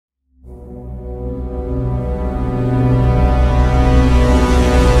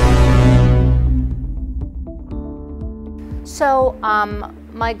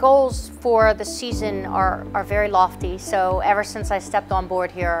My goals for the season are very lofty. So ever since I stepped on board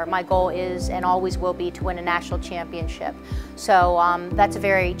here, my goal is and always will be to win a national championship. So that's a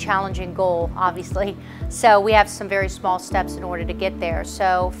very challenging goal, obviously. So we have some very small steps in order to get there.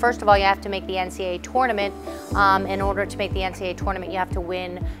 So first of all, you have to make the NCAA tournament. In order to make the NCAA tournament, you have to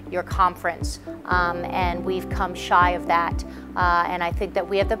win your conference. And we've come shy of that. And I think that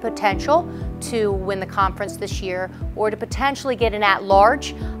we have the potential to win the conference this year or to potentially get an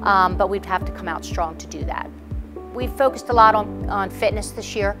at-large, but we'd have to come out strong to do that. We've focused a lot on fitness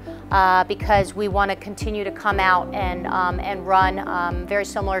this year because we want to continue to come out and run very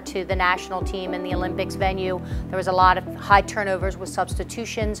similar to the national team in the Olympics venue. There was a lot of high turnovers with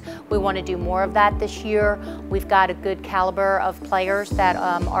substitutions. We want to do more of that this year. We've got a good caliber of players that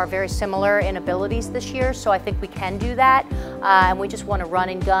are very similar in abilities this year, so I think we can do that. And we just want to run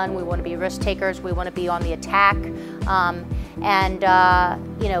and gun. We want to be risk takers. We want to be on the attack.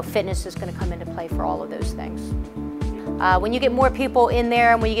 You know, fitness is going to come into play for all of those things. When you get more people in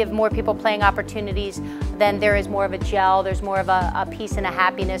there and when you give more people playing opportunities, then there is more of a gel, there's more of a peace and a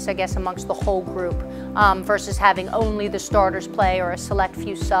happiness, I guess, amongst the whole group versus having only the starters play or a select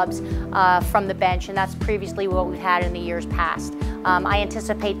few subs from the bench, and that's previously what we've had in the years past. I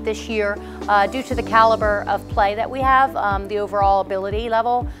anticipate this year, due to the caliber of play that we have, the overall ability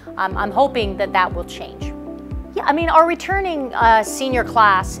level, I'm hoping that that will change. Yeah, I mean, our returning senior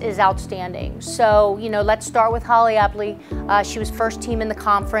class is outstanding. So, you know, let's start with Holly Epley. She was first team in the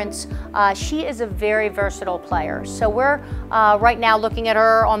conference. She is a very versatile player. So we're right now looking at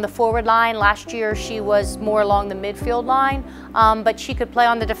her on the forward line. Last year she was more along the midfield line, but she could play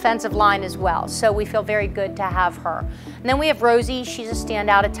on the defensive line as well. So we feel very good to have her. And then we have Rosie. She's a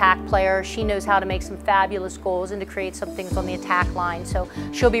standout attack player. She knows how to make some fabulous goals and to create some things on the attack line. So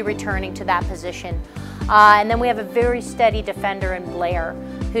she'll be returning to that position. And then we have a very steady defender in Blair,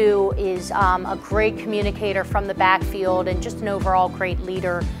 who is a great communicator from the backfield and just an overall great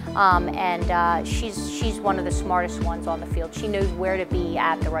leader. She's one of the smartest ones on the field. She knows where to be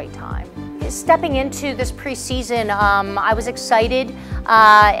at the right time. Stepping into this preseason, I was excited,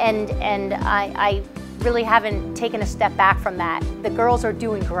 and I really haven't taken a step back from that. The girls are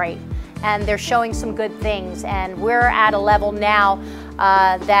doing great, and they're showing some good things, and we're at a level now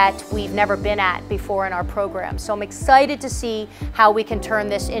that we've never been at before in our program. So I'm excited to see how we can turn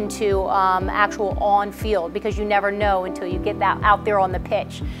this into actual on-field, because you never know until you get that out there on the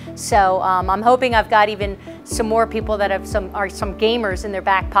pitch. So I'm hoping I've got even some more people that are some gamers in their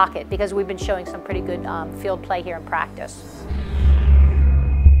back pocket, because we've been showing some pretty good field play here in practice.